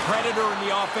like a predator in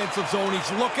the offensive zone.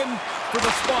 He's looking for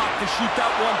the spot to shoot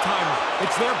that one-timer.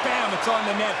 It's there, bam, it's on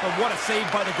the net, but what a save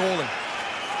by the goalie.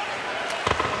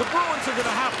 The Bruins are going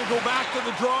to have to go back to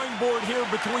the drawing board here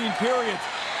between periods.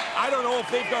 I don't know if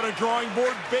they've got a drawing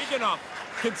board big enough,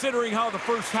 considering how the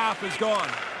first half has gone.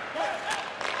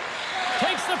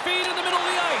 Takes the feed in the middle of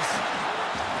the ice.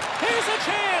 Here's a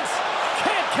chance.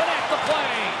 Can't connect the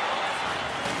play.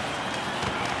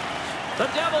 The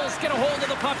Devils get a hold of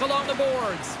the puck along the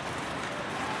boards.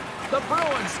 The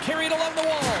Bruins carry it along the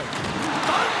wall.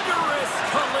 thunderous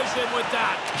collision with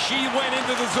that. She went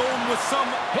into the zone with some...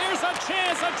 Here's a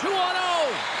chance, a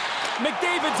 2-on-0.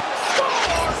 McDavid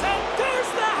Scores, and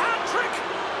there's the hat trick.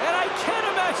 And I can't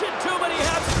imagine too many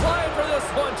hats flying for this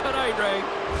one tonight, Ray.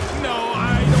 No,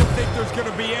 I don't think there's going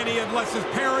to be any unless his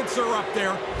parents are up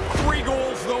there. 3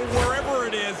 goals, though, wherever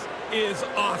it is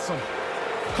awesome.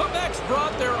 Quebec's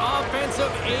brought their offensive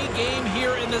A-game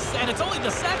here in this, and it's only the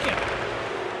second.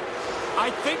 I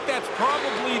think that's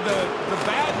probably the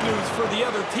bad news for the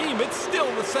other team. It's still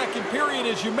the second period,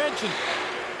 as you mentioned.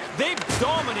 They've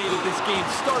dominated this game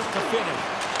start to finish.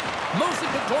 Moves it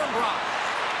to Dornbrock.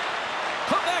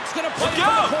 Quebec's going to play it to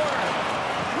the corner.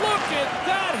 Look at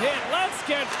that hit. Let's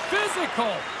get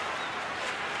physical.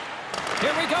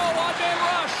 Here we go, odd-man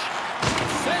rush.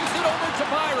 Sends it over to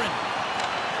Byron.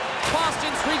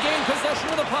 Boston's regained possession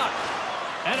of the puck.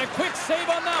 And a quick save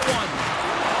on that one.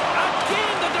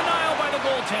 Again, the denial by the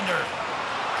goaltender.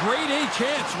 Great A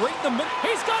chance right in the middle.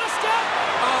 He's got a step.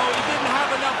 Oh, he didn't have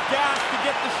enough gas to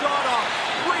get the shot off.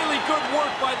 Really good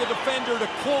work by the defender to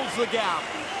close the gap.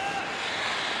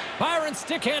 Byron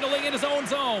stick handling in his own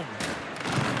zone.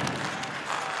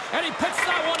 And he puts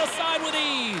that one aside with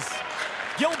ease.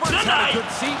 Gilbert's had a good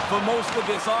seat for most of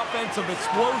this offensive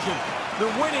explosion.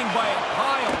 They're winning by a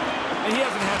pile, and he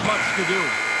hasn't had much to do.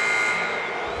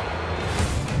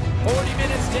 40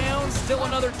 minutes down, still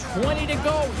another 20 to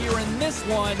go here in this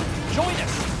one. Join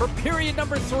us for period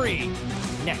number 3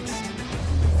 next.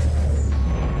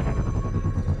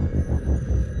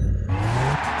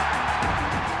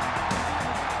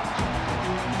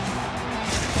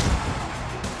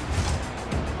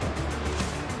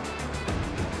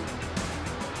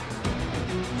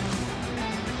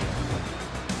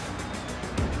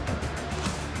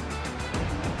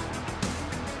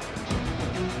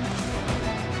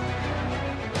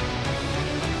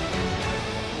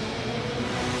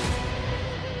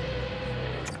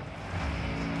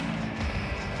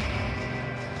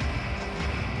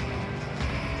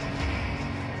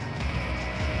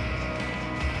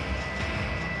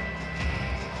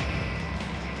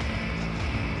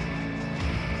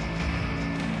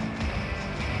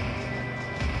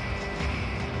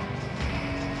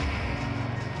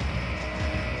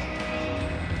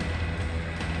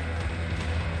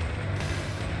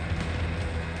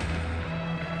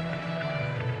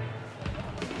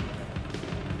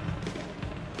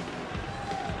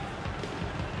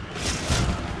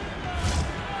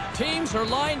 Teams are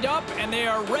lined up, and they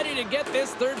are ready to get this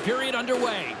third period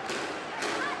underway.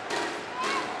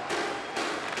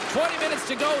 20 minutes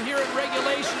to go here in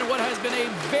regulation in what has been a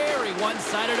very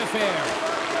one-sided affair.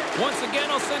 Once again,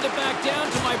 I'll send it back down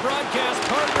to my broadcast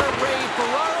partner, Ray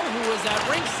Ferraro, who is at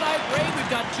ringside. Ray,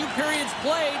 we've got 2 periods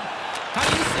played. How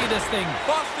do you see this thing?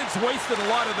 Boston's wasted a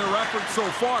lot of their effort so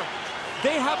far.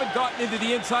 They haven't gotten into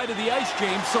the inside of the ice,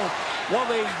 James, so while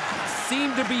they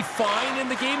seem to be fine in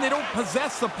the game, they don't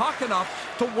possess the puck enough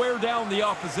to wear down the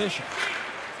opposition.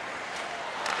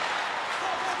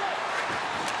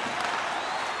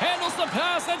 Handles the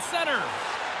pass at center.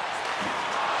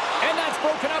 And that's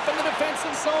broken up in the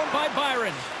defensive zone by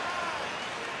Byron.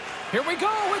 Here we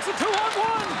go. It's a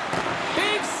 2-on-1.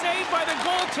 Big save by the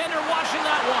goaltender watching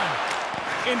that one.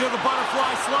 Into the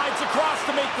butterfly, slides across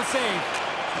to make the save.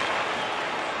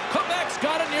 Quebec's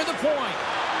got it near the point.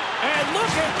 And look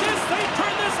at this. They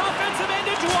turn this offensive end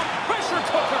into a pressure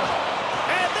cooker.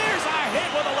 And there's a hit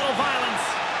with a little violence.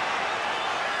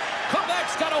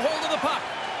 Quebec's got a hold of the puck.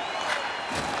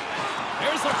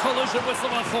 There's a collision with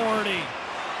some authority.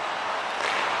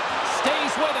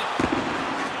 Stays with it.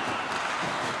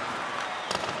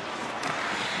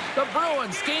 The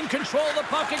Bruins gain control of the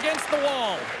puck against the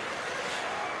wall.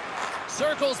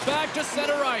 Circles back to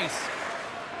center ice.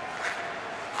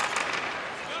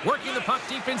 Working the puck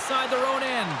deep inside their own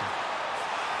end.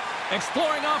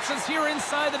 Exploring options here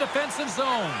inside the defensive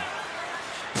zone.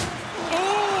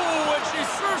 Ooh, and she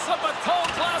serves up a tall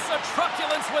glass of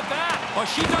truculence with that. Well,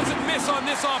 she doesn't miss on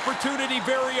this opportunity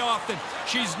very often.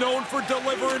 She's known for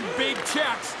delivering big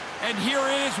checks, and here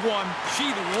is one. She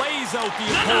lays out the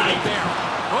opponent there.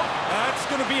 Oh, that's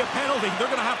going to be a penalty.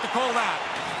 They're going to have to call that.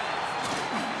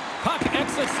 Puck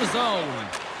exits the zone.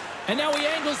 And now he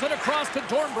angles it across to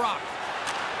Dornbrock.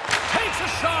 Takes a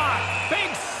shot.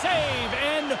 Big save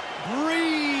and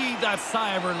breathe that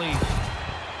sigh of relief.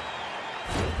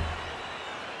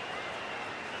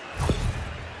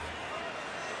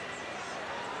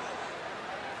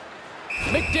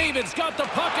 McDavid's got the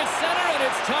puck at center, and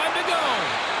it's time to go.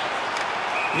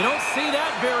 You don't see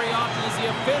that very often as the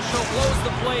official blows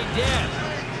the play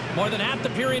dead. More than half the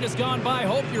period has gone by.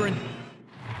 Hope you're in.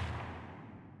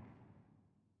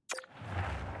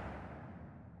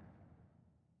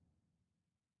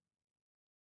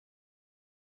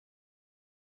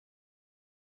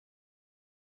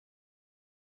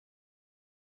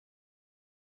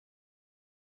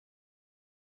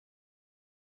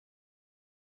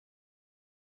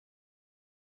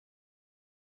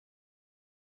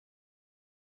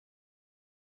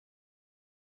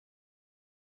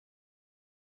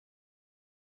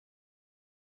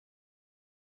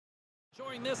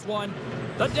 During this one,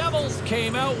 the Devils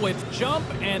came out with jump,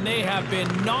 and they have been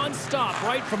non-stop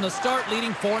right from the start,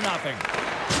 leading 4-0.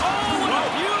 Oh, what a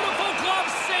beautiful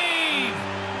glove save!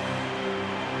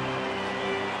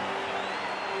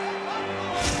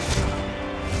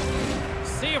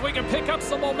 See if we can pick up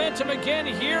some momentum again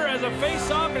here as a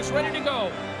face-off is ready to go.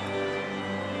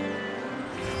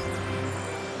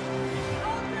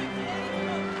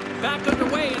 Back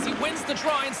underway as he wins the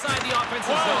draw inside the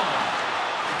offensive zone.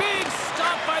 Big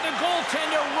stop by the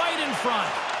goaltender right in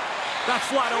front. That's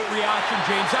flat-out reaction,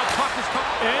 James. That puck is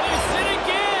coming. And it's in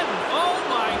again. Oh,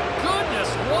 my goodness.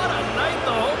 What a night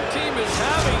the home team is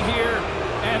having here.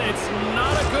 And it's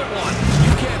not a good one.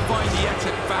 You can't find the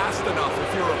exit fast enough if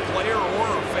you're a player or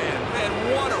a fan. Man,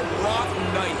 what a rotten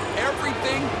night.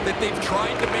 Everything that they've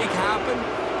tried to make happen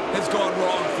has gone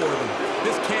wrong for them.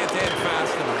 This can't end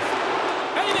fast enough.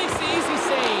 And he makes the easy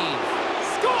save.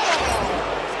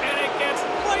 Score! And it gets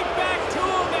right back to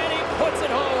him, and he puts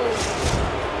it home.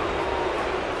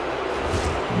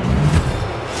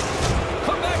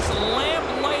 Quebec's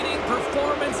lamp-lighting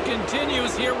performance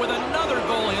continues here with another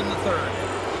goal in the third.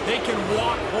 They can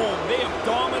walk home. They have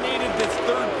dominated this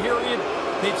third period.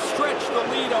 They've stretched the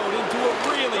lead out into a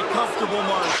really comfortable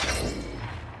margin.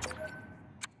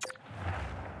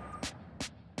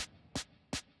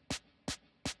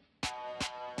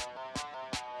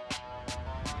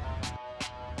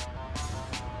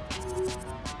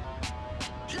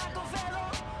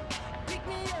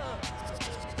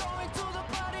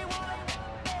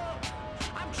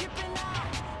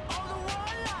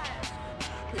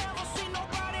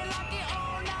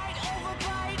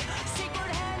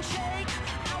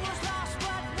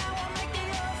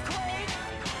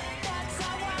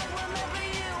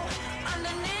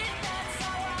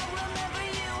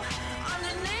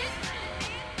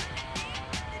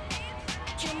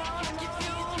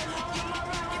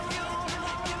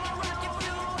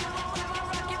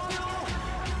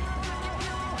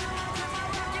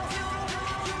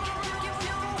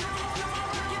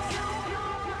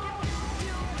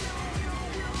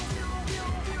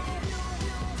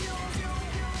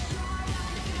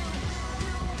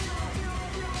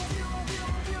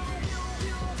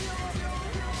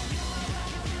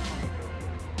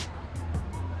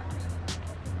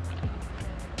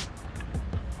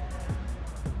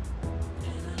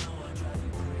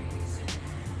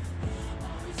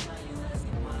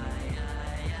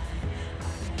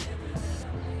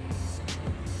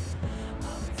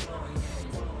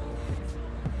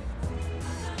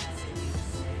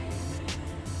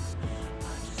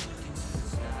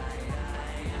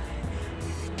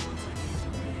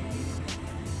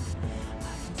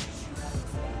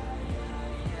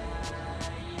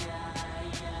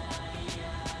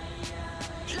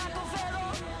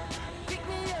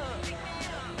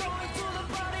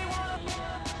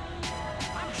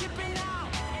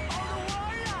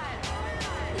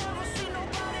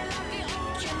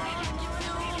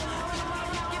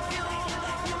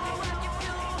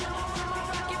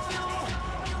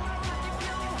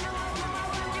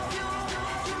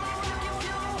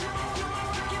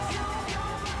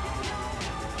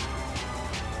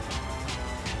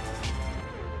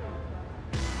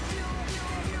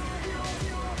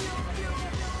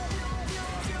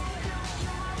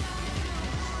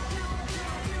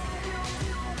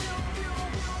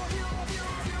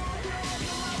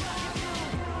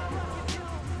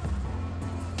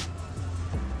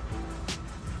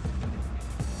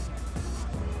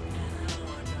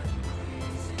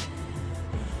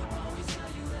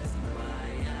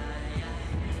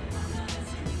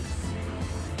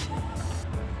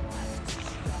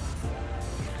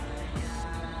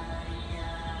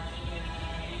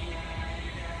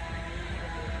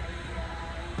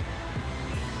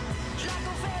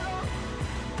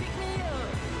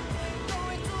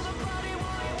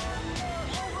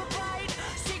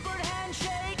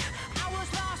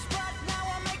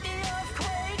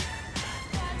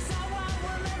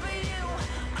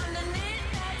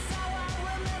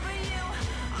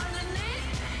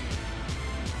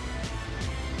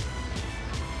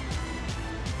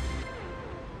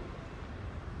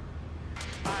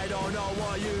 I don't know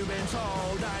what you've been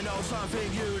told, I know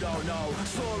something you don't know.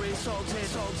 Stories soaked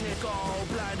in gold,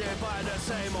 blinded by the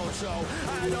same old show.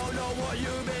 I don't know what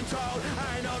you've been told,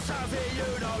 I know something you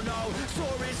don't know.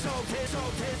 Stories soaked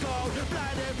in gold,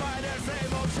 blinded by the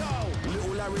same old show.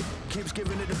 Little Larry keeps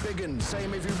giving it the biggin',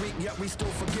 same every week, yet we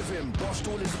still forgive him. Lost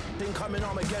all his thing coming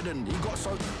Armageddon. He got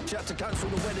so she had to cancel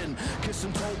the wedding. Kiss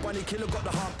and told Bunny Killer got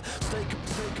the hump. Steak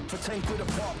for 10 quid a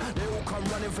pop. They all come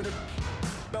running for the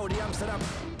Bell, the Amsterdam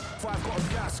 5 got a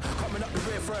gas coming up the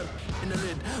rear frame in the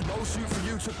lid. No suit for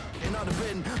you to another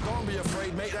bin. Don't be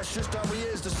afraid, mate, that's just how he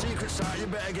is. The secret's out, you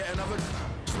better get another.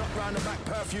 Snuck round the back,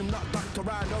 perfume nut ducked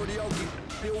around. Oh, the ogie,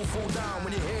 they all fall down.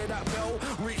 When you hear that bell,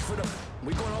 reach for the.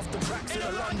 We gone off the tracks in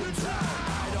a London town.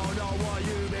 I don't know what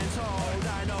you've been told.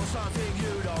 I know something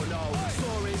you don't know.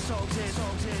 Stories soaked in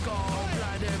gold,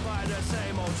 blinded by the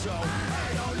same old show. I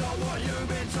don't know what you've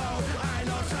been told. I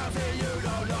know something you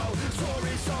don't know.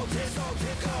 Stories soaked in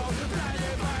gold,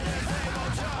 blinded by the same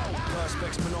old show.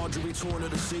 Perspex menagerie torn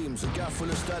at the seams. A gaff full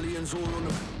of stallions all on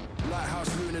the lighthouse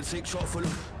lunatic shot full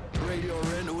of radio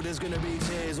rental. There's gonna be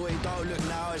tears. Wait, don't look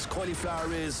now. It's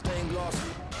cauliflower ears, stained glass,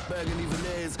 burgundy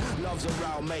veneers. Loves a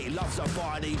row, mate. Loves a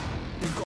body.